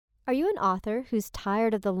Are you an author who's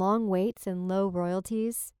tired of the long waits and low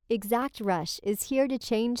royalties? Exact Rush is here to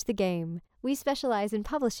change the game. We specialize in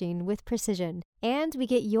publishing with precision, and we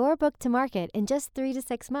get your book to market in just 3 to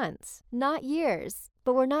 6 months, not years.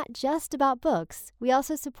 But we're not just about books. We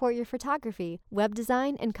also support your photography, web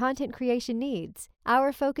design, and content creation needs.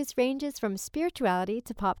 Our focus ranges from spirituality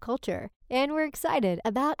to pop culture, and we're excited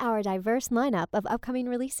about our diverse lineup of upcoming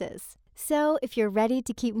releases. So if you're ready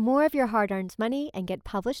to keep more of your hard-earned money and get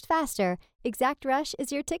published faster, Exact Rush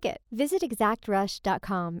is your ticket. Visit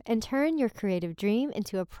exactrush.com and turn your creative dream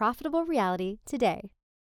into a profitable reality today.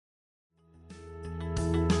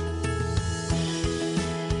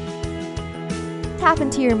 Tap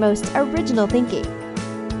into your most original thinking,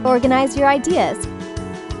 organize your ideas,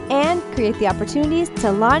 and create the opportunities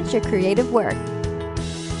to launch your creative work.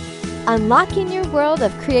 Unlocking your world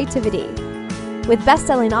of creativity with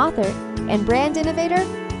best-selling author and brand innovator,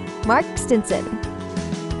 Mark Stinson.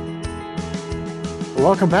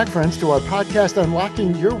 Welcome back, friends, to our podcast,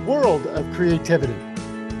 Unlocking Your World of Creativity.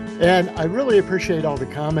 And I really appreciate all the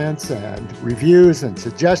comments and reviews and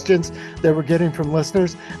suggestions that we're getting from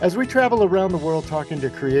listeners as we travel around the world talking to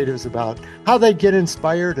creatives about how they get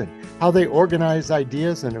inspired and how they organize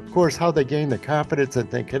ideas and, of course, how they gain the confidence and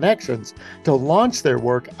the connections to launch their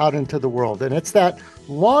work out into the world. And it's that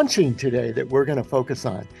launching today that we're going to focus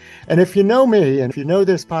on. And if you know me and if you know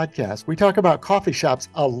this podcast, we talk about coffee shops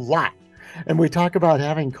a lot. And we talk about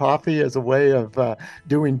having coffee as a way of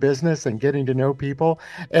doing business and getting to know people.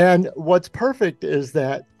 And what's perfect is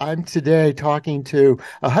that I'm today talking to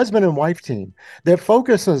a husband and wife team that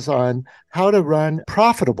focuses on how to run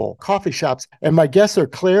profitable coffee shops. And my guests are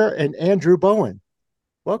Claire and Andrew Bowen.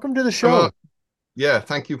 Welcome to the show. Yeah,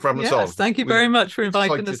 thank you for having us on. Thank you very much for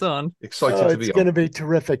inviting us on. Excited to be on. It's going to be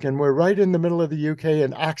terrific. And we're right in the middle of the UK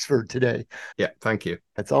in Oxford today. Yeah, thank you.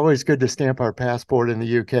 It's always good to stamp our passport in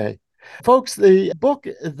the UK. Folks, the book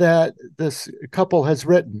that this couple has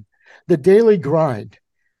written, The Daily Grind,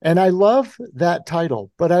 and I love that title,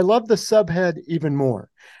 but I love the subhead even more.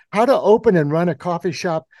 How to open and run a coffee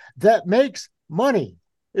shop that makes money.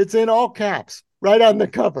 It's in all caps, right on the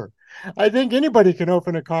cover. I think anybody can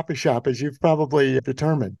open a coffee shop, as you've probably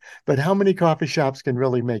determined, but how many coffee shops can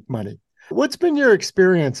really make money? What's been your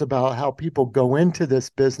experience about how people go into this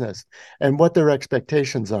business and what their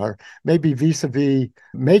expectations are, maybe vis-a-vis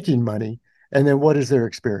making money, and then what is their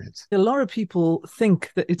experience? A lot of people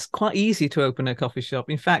think that it's quite easy to open a coffee shop.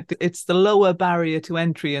 In fact, it's the lower barrier to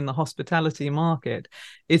entry in the hospitality market.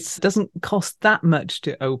 It doesn't cost that much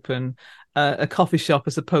to open a coffee shop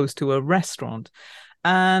as opposed to a restaurant.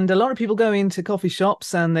 And a lot of people go into coffee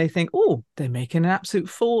shops and they think, oh, they're making an absolute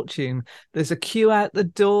fortune. There's a queue out the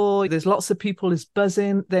door. There's lots of people is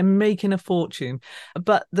buzzing. They're making a fortune.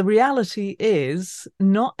 But the reality is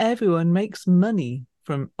not everyone makes money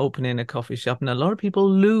from opening a coffee shop. And a lot of people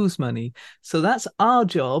lose money. So that's our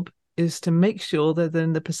job, is to make sure that they're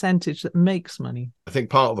in the percentage that makes money. I think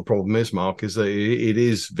part of the problem is, Mark, is that it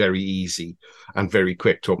is very easy and very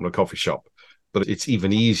quick to open a coffee shop. But it's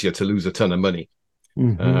even easier to lose a ton of money.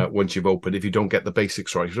 Mm-hmm. Once you've opened, if you don't get the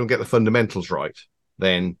basics right, if you don't get the fundamentals right,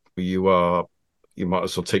 then you might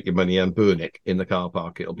as well take your money and burn it in the car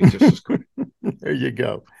park. It'll be just as quick. There you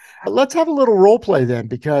go. Let's have a little role play then,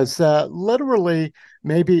 because literally,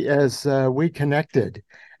 maybe as we connected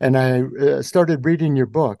and I started reading your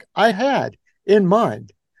book, I had in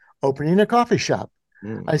mind opening a coffee shop.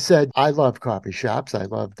 I said, I love coffee shops. I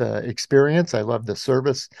love the experience. I love the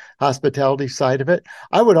service hospitality side of it.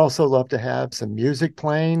 I would also love to have some music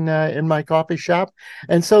playing in my coffee shop.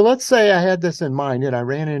 And so let's say I had this in mind and I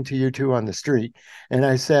ran into you two on the street and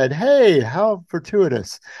I said, hey, how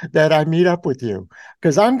fortuitous that I meet up with you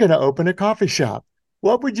because I'm going to open a coffee shop.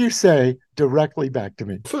 What would you say directly back to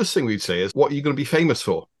me? First thing we'd say is, what are you going to be famous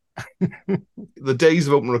for? The days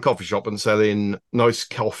of opening a coffee shop and selling nice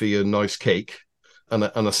coffee and nice cake and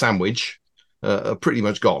a sandwich are pretty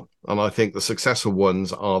much gone. And I think the successful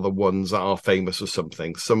ones are the ones that are famous for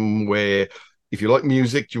something. Somewhere, if you like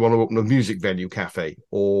music, do you want to open a music venue cafe?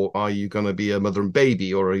 Or are you going to be a mother and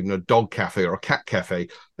baby or even a dog cafe or a cat cafe?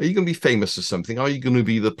 Are you going to be famous for something? Are you going to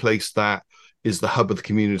be the place that is the hub of the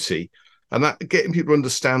community? And that getting people to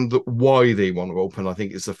understand that why they want to open, I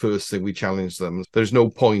think, is the first thing we challenge them. There's no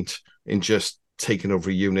point in just taking over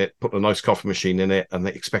a unit, putting a nice coffee machine in it, and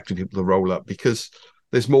expecting people to roll up, because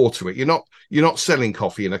there's more to it. You're not selling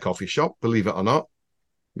coffee in a coffee shop, believe it or not.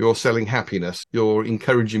 You're selling happiness. You're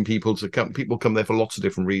encouraging people to come. People come there for lots of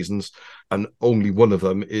different reasons, and only one of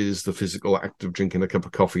them is the physical act of drinking a cup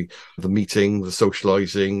of coffee. The meeting, the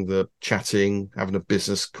socializing, the chatting, having a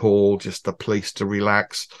business call, just a place to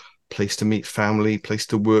relax. place to meet family, place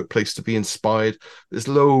to work, place to be inspired. There's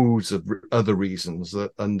loads of other reasons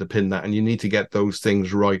that underpin that, and you need to get those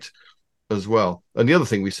things right as well. And the other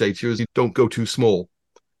thing we say to you is you don't go too small.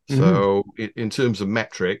 So in terms of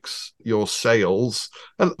metrics, your sales,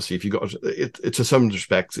 and see if you got it, to some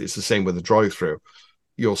respects, it's the same with the drive-through.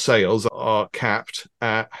 Your sales are capped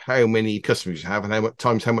at how many customers you have and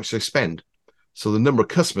how much they spend. So the number of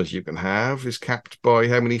customers you can have is capped by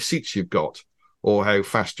how many seats you've got or how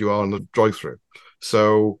fast you are on the drive-through.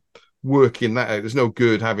 So working that out, there's no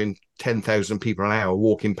good having 10,000 people an hour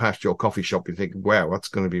walking past your coffee shop and think, wow, that's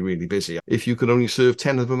going to be really busy, if you could only serve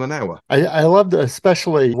 10 of them an hour. I love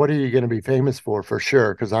especially what are you going to be famous for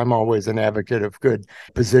sure, because I'm always an advocate of good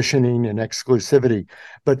positioning and exclusivity,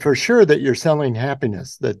 but for sure that you're selling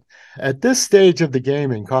happiness, that at this stage of the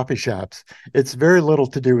game in coffee shops, it's very little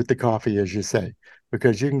to do with the coffee, as you say,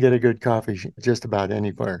 because you can get a good coffee just about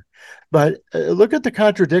anywhere. But look at the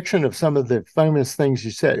contradiction of some of the famous things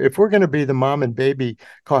you said. If we're going to be the mom and baby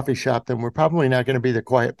coffee shop, then we're probably not going to be the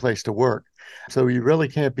quiet place to work. So you really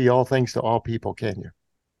can't be all things to all people, can you?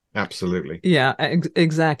 Absolutely. Yeah,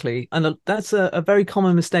 exactly. And that's a very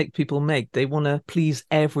common mistake people make. They want to please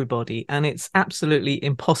everybody, and it's absolutely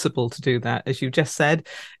impossible to do that. As you just said,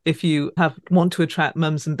 if you want to attract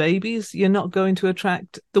mums and babies, you're not going to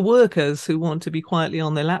attract the workers who want to be quietly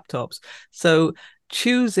on their laptops. So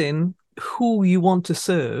choosing who you want to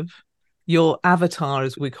serve, your avatar,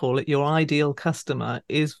 as we call it, your ideal customer,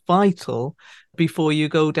 is vital before you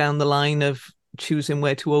go down the line of choosing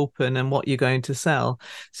where to open and what you're going to sell.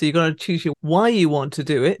 So you've got to choose why you want to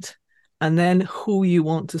do it, and then who you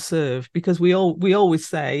want to serve. Because we always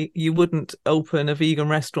say you wouldn't open a vegan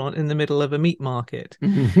restaurant in the middle of a meat market.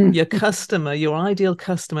 Your customer, your ideal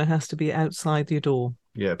customer, has to be outside your door.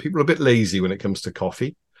 Yeah, people are a bit lazy when it comes to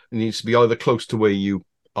coffee. It needs to be either close to where you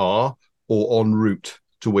are or en route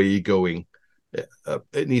to where you're going.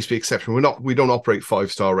 It needs to be exceptional. We don't operate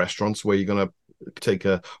 5-star restaurants where you're going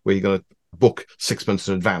to book 6 months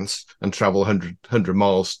in advance and travel 100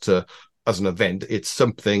 miles as an event. It's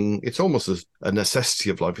almost a necessity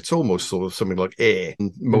of life. It's almost sort of something like air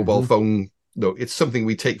and mobile phone. No, it's something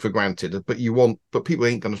we take for granted, but people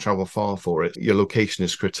ain't going to travel far for it. Your location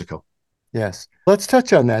is critical. Yes. Let's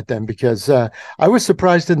touch on that then, because I was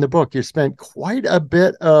surprised in the book. You spent quite a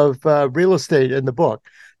bit of real estate in the book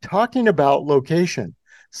talking about location,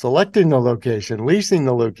 selecting the location, leasing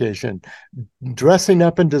the location, dressing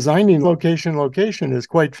up and designing location. Location is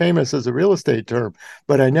quite famous as a real estate term,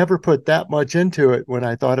 but I never put that much into it when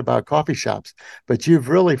I thought about coffee shops. But you've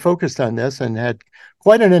really focused on this and had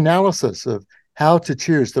quite an analysis of how to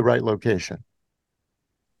choose the right location.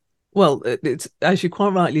 Well, it's, as you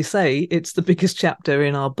quite rightly say, it's the biggest chapter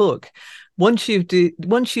in our book. Once you've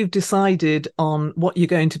decided on what you're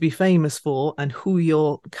going to be famous for and who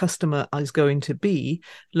your customer is going to be,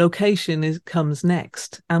 location comes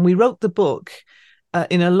next. And we wrote the book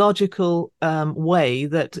in a logical way,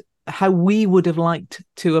 that how we would have liked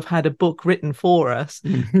to have had a book written for us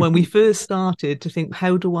when we first started to think,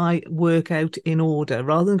 how do I work out in order,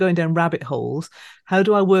 rather than going down rabbit holes, how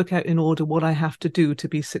do I work out in order what I have to do to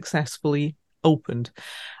be successfully opened?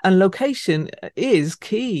 And location is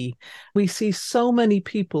key. We see so many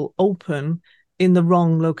people open in the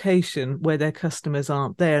wrong location where their customers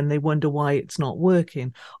aren't there, and they wonder why it's not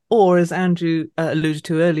working. Or, as Andrew alluded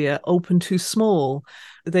to earlier, open too small.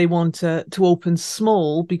 They want to open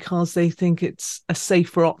small because they think it's a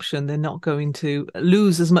safer option. They're not going to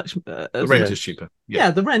lose as much. The rent is cheaper. Yeah,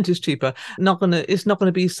 the rent is cheaper. It's not going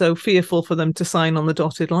to be so fearful for them to sign on the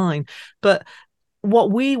dotted line. But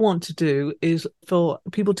what we want to do is for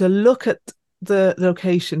people to look at the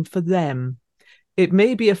location for them. It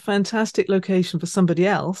may be a fantastic location for somebody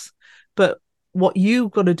else, but what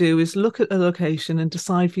you've got to do is look at a location and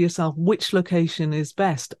decide for yourself which location is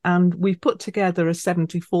best. And we've put together a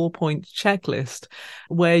 74-point checklist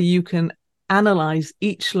where you can analyze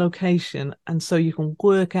each location, and so you can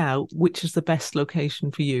work out which is the best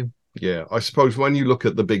location for you. Yeah, I suppose when you look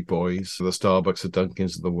at the big boys, the Starbucks, the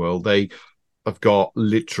Dunkins of the world, they have got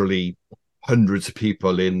literally hundreds of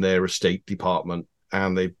people in their estate department,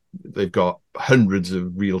 and they've got hundreds of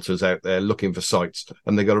realtors out there looking for sites,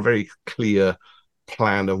 and they've got a very clear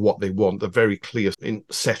plan of what they want, a very clear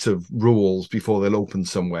set of rules before they'll open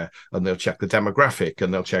somewhere, and they'll check the demographic,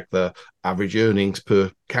 and they'll check the average earnings per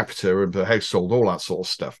capita and per household, all that sort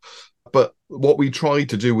of stuff. But what we try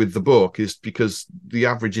to do with the book is, because the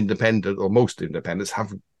average independent, or most independents,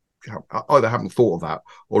 either haven't thought of that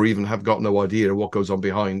or even have got no idea of what goes on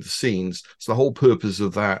behind the scenes. So the whole purpose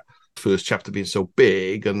of that first chapter being so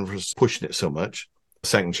big and pushing it so much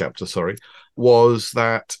second chapter, sorry, was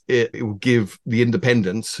that it will give the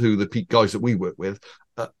independents, who the guys that we work with,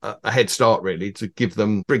 a head start, really, to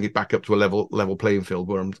bring it back up to a level playing field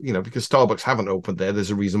where because Starbucks haven't opened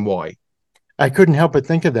there's a reason why. I couldn't help but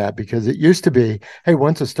think of that, because it used to be, hey,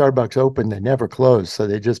 once a Starbucks opened, they never closed. So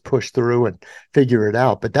they just push through and figure it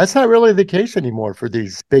out. But that's not really the case anymore for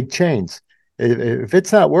these big chains. If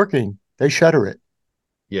it's not working, they shutter it.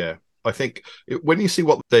 Yeah. I think when you see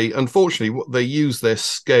unfortunately, they use their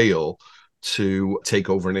scale to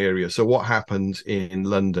take over an area. So what happened in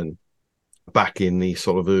London back in the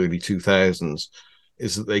sort of early 2000s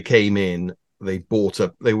is that they came in, they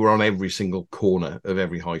were on every single corner of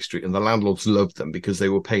every high street, and the landlords loved them because they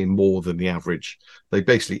were paying more than the average. They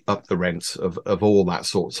basically upped the rents of all that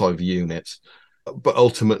sort of units. But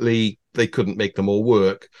ultimately, they couldn't make them all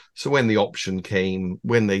work. So when the option came,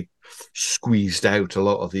 when they squeezed out a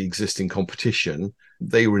lot of the existing competition,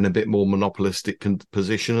 they were in a bit more monopolistic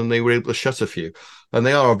position, and they were able to shut a few. And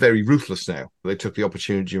they are very ruthless now. They took the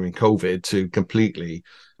opportunity during COVID to completely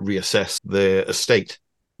reassess their estate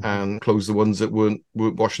and close the ones that weren't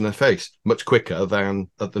washing their face much quicker than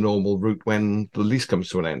at the normal route when the lease comes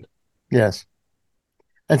to an end. Yes.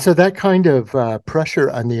 And so that kind of pressure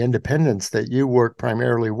on the independents that you work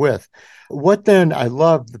primarily with, what then? I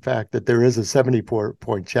love the fact that there is a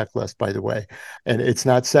 74-point checklist, by the way, and it's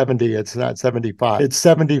not 70, it's not 75, it's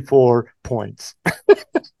 74 points.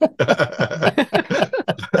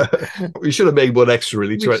 We should have made one extra,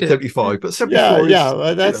 really, to 75, but 74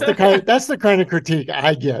 that's the kind of critique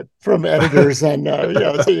I get from editors, and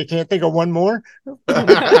so you can't think of one more.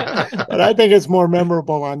 But I think it's more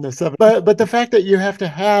memorable on the 7. But the fact that you have to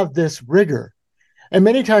have this rigor, and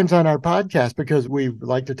many times on our podcast, because we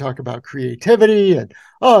like to talk about creativity and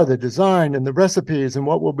the design and the recipes and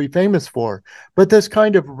what we'll be famous for, but this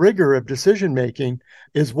kind of rigor of decision making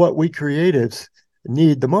is what we creatives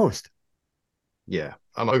need the most. Yeah.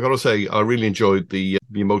 And I got to say, I really enjoyed the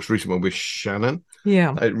most recent one with Shannon.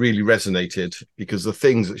 Yeah. It really resonated because the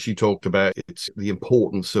things that she talked about, it's the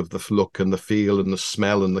importance of the look and the feel and the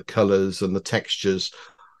smell and the colors and the textures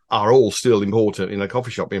are all still important in a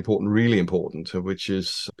coffee shop, really important, which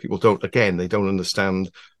is people don't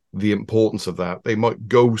understand the importance of that. They might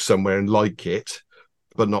go somewhere and like it,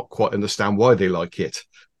 but not quite understand why they like it.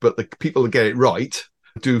 But the people that get it right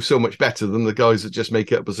do so much better than the guys that just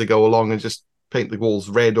make it up as they go along and just paint the walls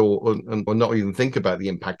red or not even think about the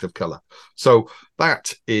impact of color. So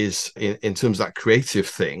that is, in terms of that creative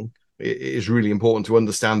thing, it is really important to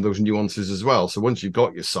understand those nuances as well. So once you've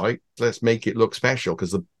got your site, let's make it look special,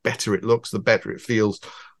 because the better it looks, the better it feels,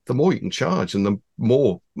 the more you can charge, and the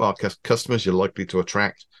more customers you're likely to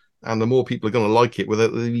attract, and the more people are going to like it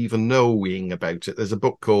without even knowing about it. There's a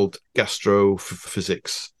book called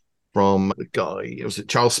Gastrophysics from the guy,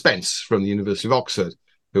 Charles Spence from the University of Oxford,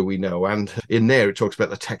 who we know, and in there it talks about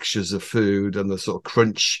the textures of food and the sort of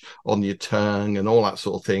crunch on your tongue and all that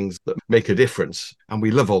sort of things that make a difference. And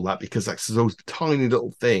we love all that because that's those tiny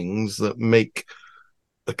little things that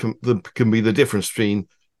can be the difference between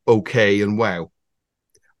okay and wow.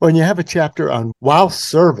 Well, and you have a chapter on wow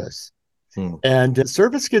service, and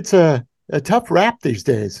service gets a tough rap these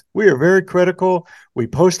days. We are very critical. We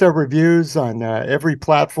post our reviews on every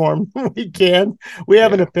platform we can. We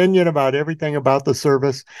have an opinion about everything about the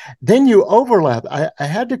service. Then you overlap. I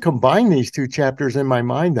had to combine these two chapters in my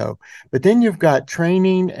mind, though. But then you've got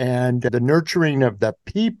training and the nurturing of the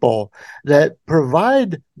people that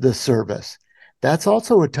provide the service. That's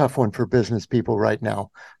also a tough one for business people right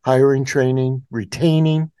now. Hiring, training,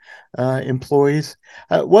 retaining employees.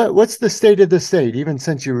 What's the state of the state? Even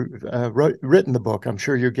since you've written the book, I'm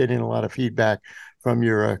sure you're getting a lot of feedback from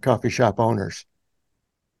your coffee shop owners.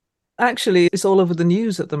 Actually, it's all over the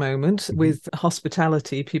news at the moment with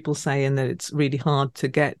hospitality, people saying that it's really hard to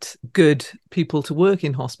get good people to work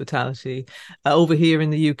in hospitality. Over here in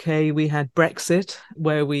the UK, we had Brexit,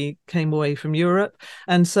 where we came away from Europe.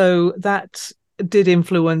 And so that did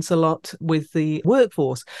influence a lot with the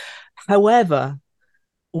workforce. However,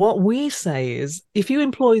 what we say is if you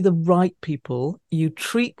employ the right people, you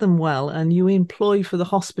treat them well, and you employ for the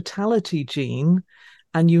hospitality gene,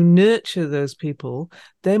 and you nurture those people,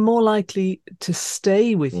 they're more likely to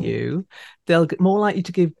stay with you. They'll get more likely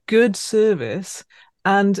to give good service.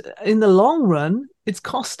 And in the long run, it's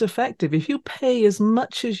cost effective. If you pay as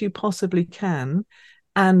much as you possibly can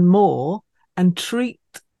and more and treat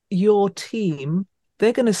your team,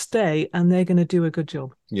 they're going to stay and they're going to do a good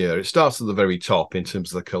job. Yeah, it starts at the very top in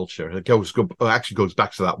terms of the culture. It actually goes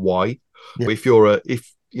back to that why.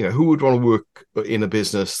 Yeah. Who would want to work in a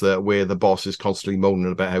business where the boss is constantly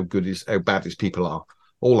moaning about how bad his people are?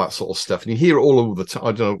 all that sort of stuff. And you hear it all over the time.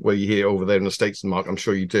 I don't know where you hear it over there in the States, Mark, I'm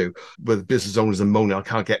sure you do, where the business owners are moaning, I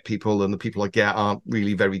can't get people, and the people I get aren't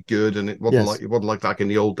really very good. And it wasn't like that in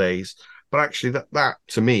the old days. But actually that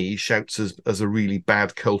to me shouts as a really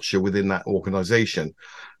bad culture within that organization.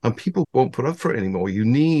 And people won't put up for it anymore. You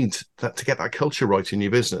need that to get that culture right in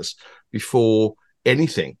your business before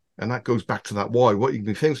anything. And that goes back to that why. What you can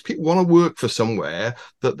be famous. People want to work for somewhere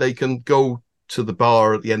that they can go to the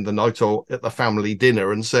bar at the end of the night or at the family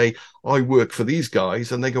dinner and say, I work for these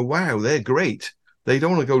guys. And they go, wow, they're great. They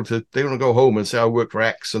don't want to go home and say, I work for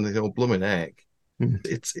X, and they go, blooming egg.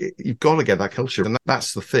 You've got to get that culture. And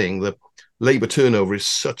that's the thing. The labor turnover is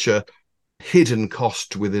such a hidden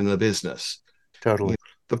cost within a business. Totally.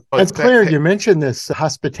 That's clear. You mentioned this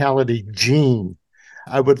hospitality gene.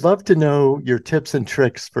 I would love to know your tips and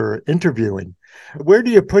tricks for interviewing. Where do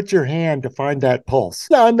you put your hand to find that pulse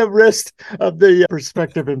on the wrist of the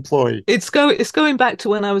prospective employee? It's going back to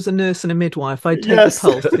when I was a nurse and a midwife. I take the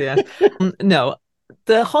pulse. Yeah. No,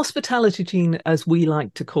 the hospitality gene, as we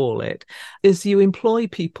like to call it, is you employ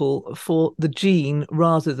people for the gene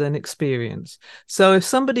rather than experience. So if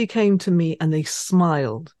somebody came to me and they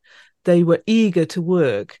smiled, they were eager to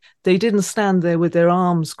work, they didn't stand there with their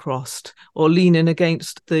arms crossed or leaning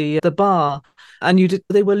against the bar, and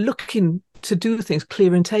they were looking to do things,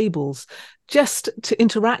 clearing tables, just to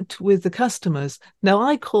interact with the customers. Now,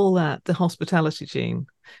 I call that the hospitality gene,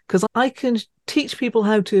 because I can teach people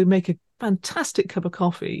how to make a fantastic cup of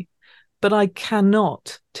coffee, but I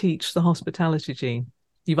cannot teach the hospitality gene.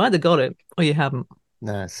 You've either got it or you haven't.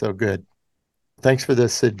 Nah, so good. Thanks for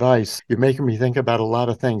this advice. You're making me think about a lot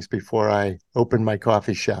of things before I open my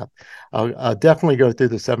coffee shop. I'll definitely go through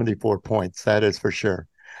the 74 points. That is for sure.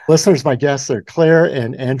 Listeners, my guests are Claire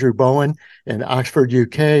and Andrew Bowen in Oxford,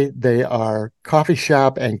 UK. They are coffee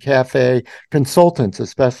shop and cafe consultants,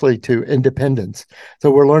 especially to independents. So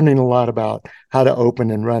we're learning a lot about how to open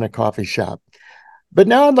and run a coffee shop. But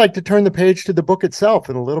now I'd like to turn the page to the book itself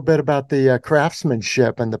and a little bit about the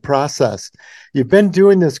craftsmanship and the process. You've been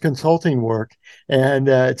doing this consulting work, and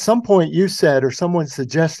at some point you said, or someone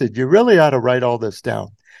suggested, you really ought to write all this down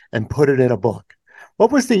and put it in a book.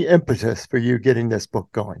 What was the impetus for you getting this book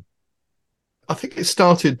going? I think it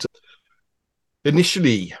started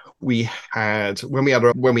initially. When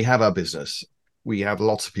we had our business, we had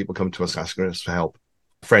lots of people come to us asking us for help.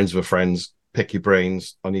 Friends of friends, pick your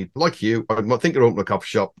brains. I need, like you, I think you're opening a coffee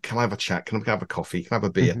shop. Can I have a chat? Can I have a coffee? Can I have a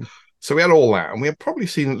beer? Mm-hmm. So we had all that, and we had probably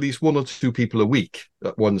seen at least one or two people a week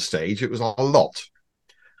at one stage. It was a lot.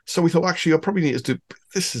 So we thought, actually, I probably need to do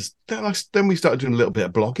this. Then we started doing a little bit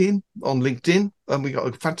of blogging on LinkedIn, and we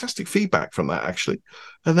got fantastic feedback from that, actually.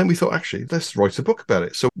 And then we thought, actually, let's write a book about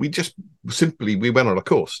it. So we went on a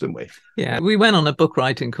course, didn't we? Yeah, we went on a book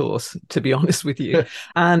writing course, to be honest with you.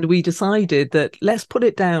 And we decided that let's put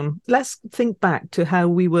it down. Let's think back to how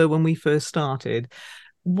we were when we first started.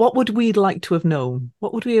 What would we like to have known?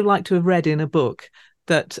 What would we have liked to have read in a book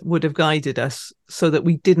that would have guided us so that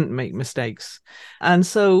we didn't make mistakes? And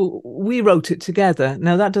so we wrote it together.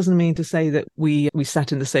 Now, that doesn't mean to say that we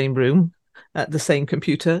sat in the same room at the same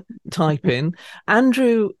computer typing.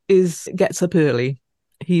 Andrew gets up early.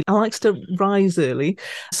 He likes to rise early.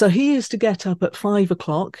 So he used to get up at 5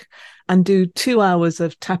 o'clock and do 2 hours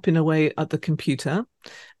of tapping away at the computer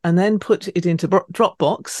and then put it into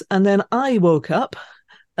Dropbox. And then I woke up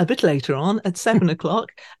a bit later on at 7 o'clock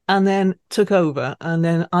and then took over, and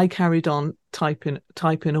then I carried on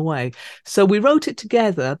typing away. So we wrote it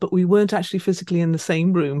together, but we weren't actually physically in the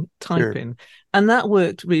same room typing. Sure. And that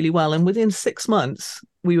worked really well. And within 6 months,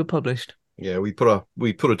 we were published. Yeah, we put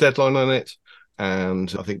a deadline on it,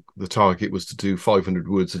 and I think the target was to do 500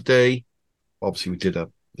 words a day. Obviously, we did the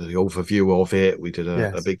overview of it. We did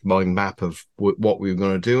a big mind map of what we were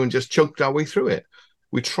going to do and just chunked our way through it.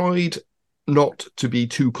 We tried not to be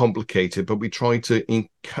too complicated, but we try to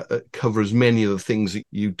cover as many of the things that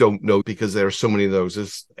you don't know, because there are so many of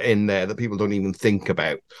those in there that people don't even think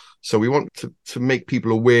about. So we want to make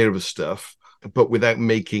people aware of stuff, but without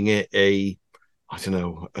making it a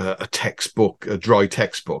textbook, a dry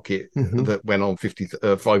textbook that went on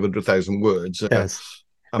 500,000 words. Yes.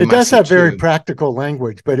 It does have very practical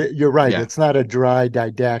language, but you're right. Yeah. It's not a dry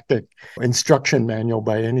didactic instruction manual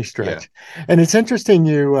by any stretch. Yeah. And it's interesting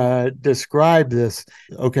you describe this.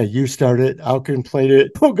 Okay, you start it, I'll complete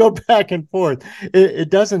it. We'll go back and forth. It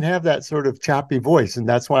doesn't have that sort of choppy voice. And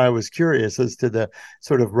that's why I was curious as to the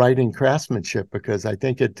sort of writing craftsmanship, because I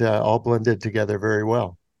think it all blended together very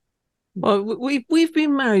well. Well, we've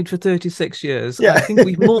been married for 36 years. Yeah. I think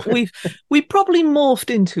we've probably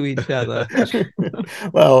morphed into each other.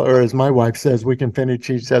 Well, or as my wife says, we can finish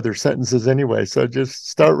each other's sentences anyway. So just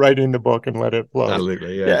start writing the book and let it flow.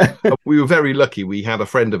 Absolutely, yeah. Yeah. We were very lucky. We had a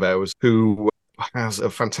friend of ours who has a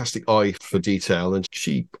fantastic eye for detail, and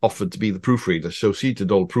she offered to be the proofreader. So she did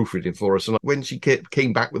all the proofreading for us. And when she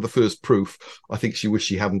came back with the first proof, I think she wished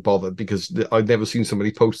she hadn't bothered, because I'd never seen so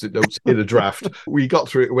many post-it notes in a draft. We got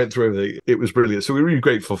through it, went through everything. It was brilliant. So we're really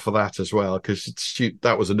grateful for that as well, because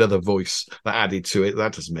that was another voice that added to it.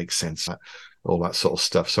 That doesn't make sense, all that sort of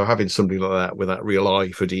stuff. So having somebody like that with that real eye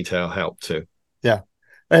for detail helped too. Yeah.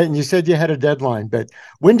 And you said you had a deadline, but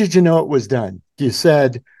when did you know it was done? You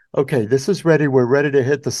said, okay, this is ready. We're ready to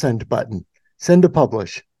hit the send button. Send to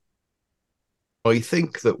publish. I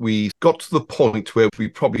think that we got to the point where we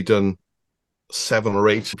probably done 7 or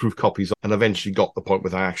 8 proof copies, and eventually got the point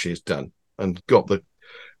where that actually is done and got the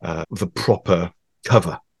proper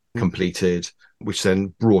cover completed, which then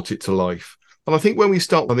brought it to life. And I think when we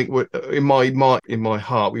start, I think in my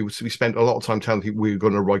heart, we spent a lot of time telling people we were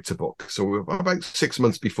going to write a book. So we were about 6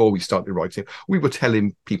 months before we started writing, we were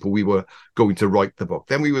telling people we were going to write the book.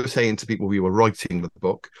 Then we were saying to people we were writing the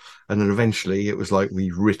book, and then eventually it was like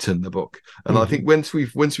we've written the book. And I think once we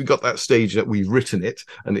got that stage that we've written it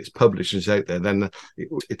and it's published and it's out there, then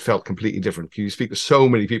it felt completely different. You speak to so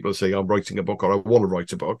many people saying I'm writing a book or I want to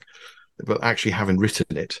write a book, but actually having written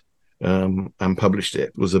it and published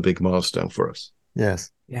it was a big milestone for us. Yes.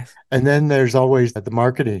 Yes. And then there's always the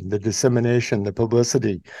marketing, the dissemination, the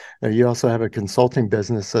publicity. You also have a consulting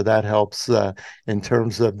business, so that helps in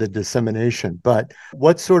terms of the dissemination. But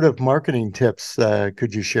what sort of marketing tips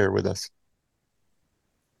could you share with us?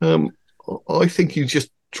 I think you just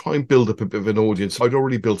try and build up a bit of an audience. I'd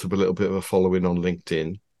already built up a little bit of a following on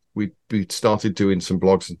LinkedIn. We started doing some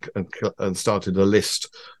blogs and started a list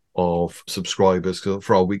of subscribers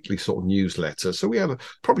for our weekly sort of newsletter. So we had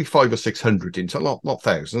probably 500 or 600 into, not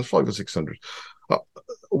thousands, 500 or 600.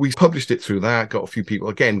 We published it through that, got a few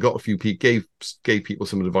people, gave people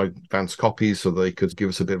some advanced copies so they could give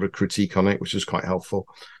us a bit of a critique on it, which was quite helpful.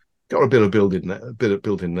 Got a bit of building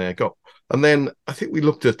there, and then I think we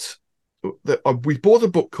looked at, we bought a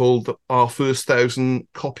book called Our First 1,000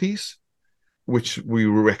 Copies, which we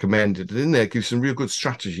were recommended. And in there, it gives some real good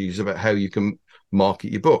strategies about how you can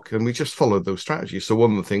market your book, and we just followed those strategies. So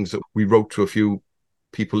one of the things that we wrote to a few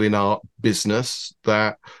people in our business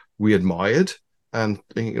that we admired and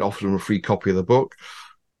offered them a free copy of the book.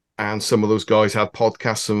 And some of those guys had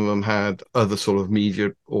podcasts, some of them had other sort of media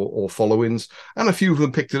or followings, and a few of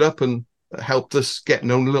them picked it up and helped us get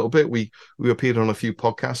known a little bit. We appeared on a few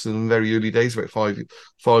podcasts in the very early days, about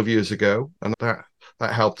five years ago, and that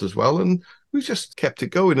helped as well. And we just kept it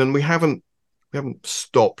going, and we haven't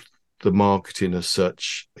stopped the marketing as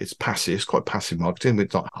such. It's passive. It's quite passive marketing.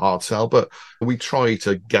 It's not hard sell, but we try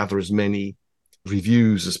to gather as many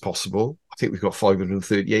reviews as possible. I think we've got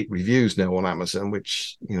 538 reviews now on Amazon,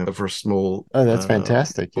 which, for a small that's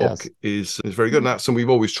fantastic. book Yes. is very good. And that's, and we've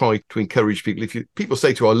always tried to encourage people. If people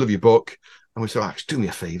say to us, I love your book, and we say, do me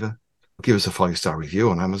a favor, give us a 5-star review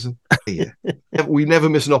on Amazon. Yeah. We never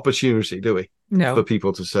miss an opportunity, do we? No. For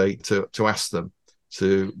people to say, to ask them.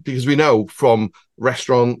 Because we know from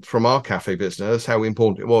our cafe business how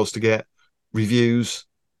important it was to get reviews,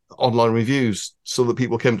 online reviews, so that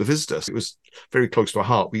people came to visit us. It was very close to our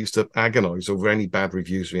heart. We used to agonize over any bad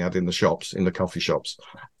reviews we had in the shops, in the coffee shops,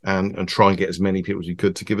 and try and get as many people as we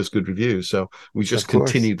could to give us good reviews. So we just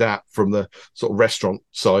continued that from the sort of restaurant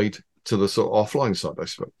side to the sort of offline side, I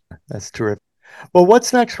suppose. That's terrific. Well,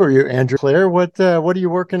 what's next for you, Andrew? Claire, what are you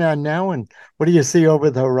working on now, and what do you see over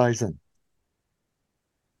the horizon?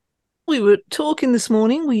 We were talking this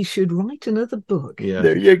morning, we should write another book. Yeah.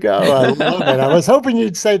 There you go. I love it. I was hoping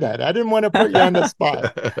you'd say that. I didn't want to put you on the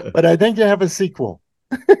spot, but I think you have a sequel.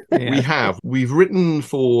 Yeah. We've written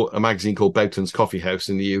for a magazine called Boughton's Coffee House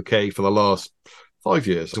in the UK for the last 5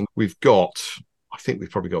 years. And I think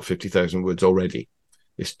we've probably got 50,000 words already.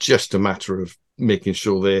 It's just a matter of making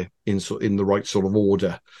sure they're in the right sort of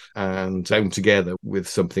order and down together with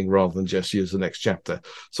something, rather than just use the next chapter.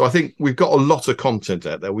 So I think we've got a lot of content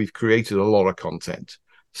out there. We've created a lot of content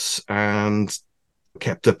and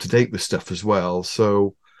kept up to date with stuff as well.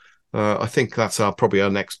 So I think that's probably our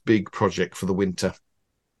next big project for the winter.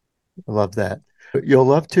 I love that. You'll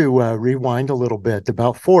love to rewind a little bit.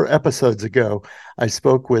 About 4 episodes ago, I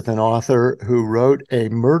spoke with an author who wrote a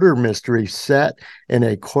murder mystery set in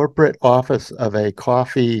a corporate office of a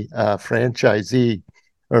coffee franchisee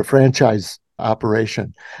or franchise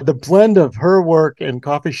operation. The blend of her work in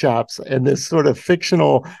coffee shops and this sort of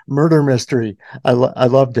fictional murder mystery, I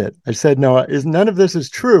loved it. I said, no, none of this is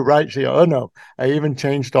true, right? She, oh, no, I even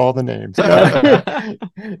changed all the names.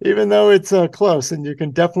 Even though it's close, and you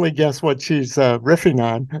can definitely guess what she's riffing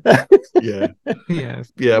on. Yeah.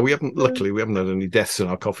 Yeah. Luckily, we haven't had any deaths in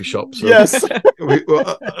our coffee shop. So Yes.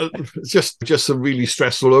 It's just some really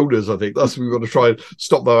stressful owners, I think. That's what we've got to try and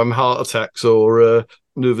stop them heart attacks or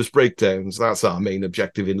nervous breakdowns. That's our main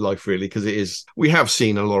objective in life, really, because we have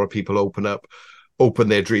seen a lot of people open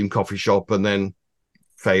their dream coffee shop and then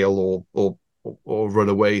fail or run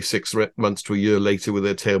away 6 months to a year later with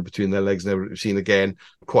their tail between their legs, never to be seen again,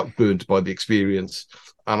 quite burnt by the experience.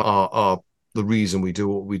 And the reason we do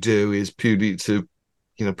what we do is purely to,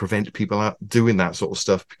 prevent people out doing that sort of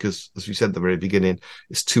stuff, because, as we said at the very beginning,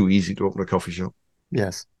 it's too easy to open a coffee shop.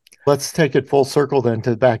 Yes. Let's take it full circle then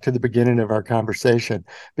back to the beginning of our conversation,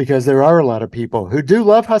 because there are a lot of people who do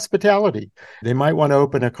love hospitality. They might want to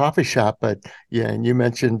open a coffee shop, but yeah, and you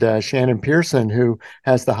mentioned Shannon Pearson, who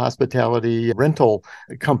has the hospitality rental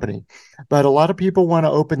company. But a lot of people want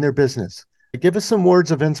to open their business. Give us some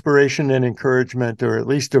words of inspiration and encouragement, or at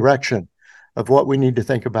least direction of what we need to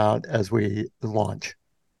think about as we launch.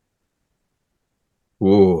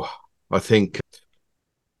 Oh, I think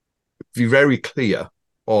be very clear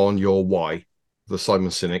on your why, the Simon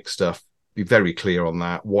Sinek stuff. Be very clear on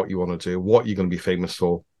that, what you want to do, what you're going to be famous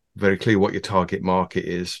for, very clear what your target market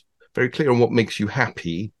is, very clear on what makes you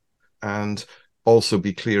happy, and also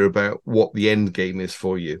be clear about what the end game is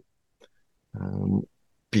for you.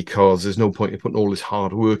 Because there's no point in putting all this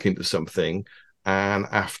hard work into something and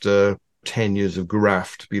after 10 years of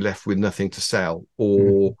graft be left with nothing to sell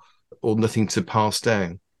or nothing to pass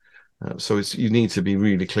down. So you need to be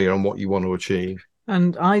really clear on what you want to achieve.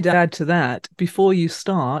 And I'd add to that, before you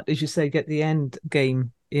start, as you say, get the end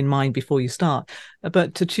game in mind before you start,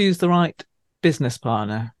 but to choose the right business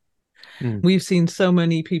partner. We've seen so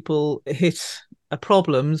many people hit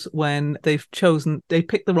problems when they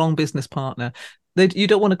picked the wrong business partner. You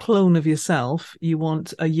don't want a clone of yourself. You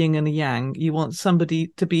want a yin and a yang. You want somebody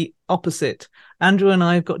to be opposite. Andrew and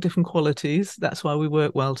I have got different qualities. That's why we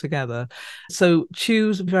work well together. So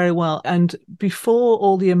choose very well. And before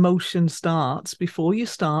all the emotion starts, before you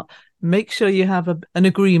start, make sure you have an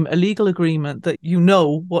agreement, a legal agreement that you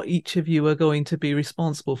know what each of you are going to be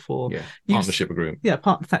responsible for. Yeah, partnership agreement. Yeah,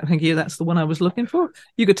 thank you. That's the one I was looking for.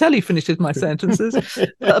 You could tell he finishes my sentences.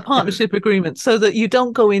 A partnership agreement, so that you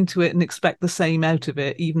don't go into it and expect the same out of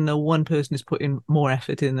it, even though one person is putting more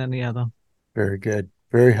effort in than the other. Very good.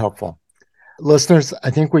 Very helpful. Listeners, I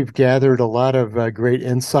think we've gathered a lot of great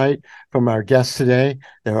insight from our guests today.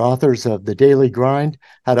 They're authors of The Daily Grind,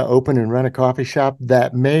 How to Open and Run a Coffee Shop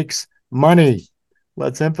That Makes Money.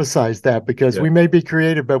 Let's emphasize that, because we may be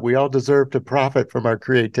creative, but we all deserve to profit from our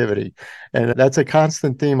creativity. And that's a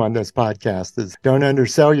constant theme on this podcast, is don't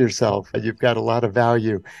undersell yourself. You've got a lot of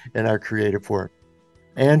value in our creative work.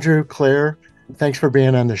 Andrew, Claire, thanks for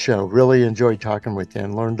being on the show. Really enjoyed talking with you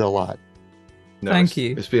and learned a lot. Thank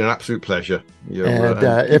you. It's been an absolute pleasure. And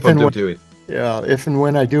if and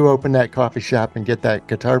when I do open that coffee shop and get that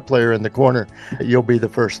guitar player in the corner, you'll be the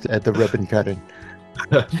first at the ribbon cutting.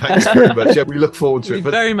 Thanks very much. Yeah, we look forward to it.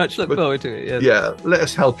 Very much look forward to it. Yes. Yeah, let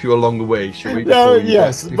us help you along the way, shall we? Before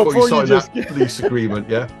you sign that lease agreement,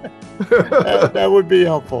 yeah? that would be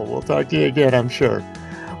helpful. We'll talk to you again, I'm sure.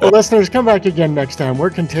 Well, listeners, come back again next time. We're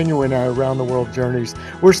continuing our around-the-world journeys.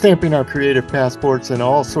 We're stamping our creative passports in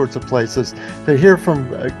all sorts of places to hear from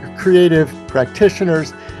creative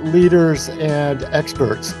practitioners, leaders, and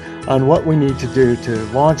experts on what we need to do to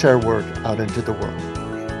launch our work out into the world.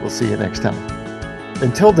 We'll see you next time.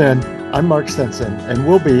 Until then, I'm Mark Stinson, and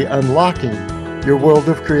we'll be unlocking your world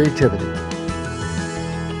of creativity.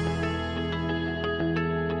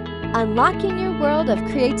 Unlocking your world of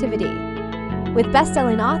creativity with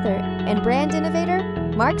best-selling author and brand innovator,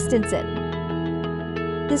 Mark Stinson.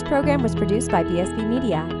 This program was produced by BSB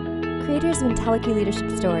Media, creators of IntelliKey Leadership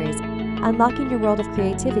Stories, Unlocking Your World of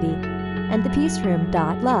Creativity, and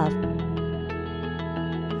thepeaceroom.love.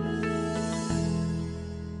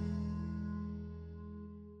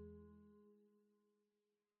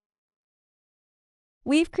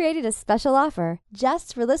 We've created a special offer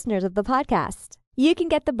just for listeners of the podcast. You can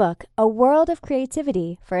get the book, A World of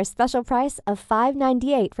Creativity, for a special price of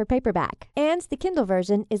 $5.98 for paperback, and the Kindle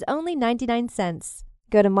version is only 99 cents.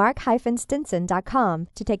 Go to mark-stinson.com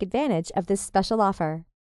to take advantage of this special offer.